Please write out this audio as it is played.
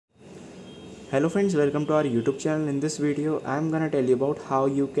Hello friends, welcome to our YouTube channel. In this video I'm gonna tell you about how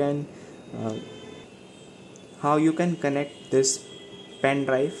you can connect this pen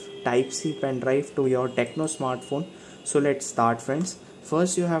drive, type C pen drive, to your Tecno smartphone. So let's start friends.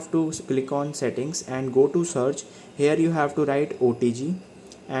 First you have to click on settings and go to search. Here you have to write OTG,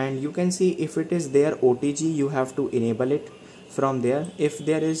 and you can see if it is there OTG, you have to enable it from there. If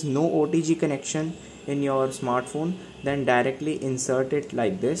there is no OTG connection in your smartphone, then directly insert it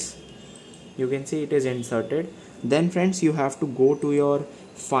like this. You can see it is inserted. Then friends, you have to go to your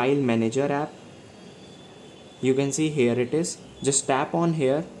file manager app. You can see here it is. Just tap on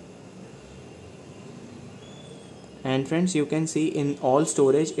here, and friends, you can see in all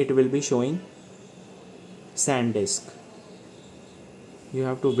storage it will be showing SanDisk. You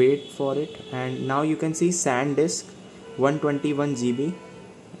have to wait for it, and now you can see SanDisk 121 GB,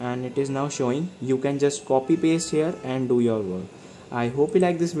 and it is now showing. You can just copy paste here and do your work. I hope you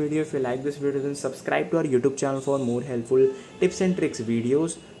like this video. If you like this video, then subscribe to our YouTube channel for more helpful tips and tricks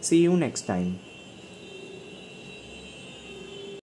videos. See you next time.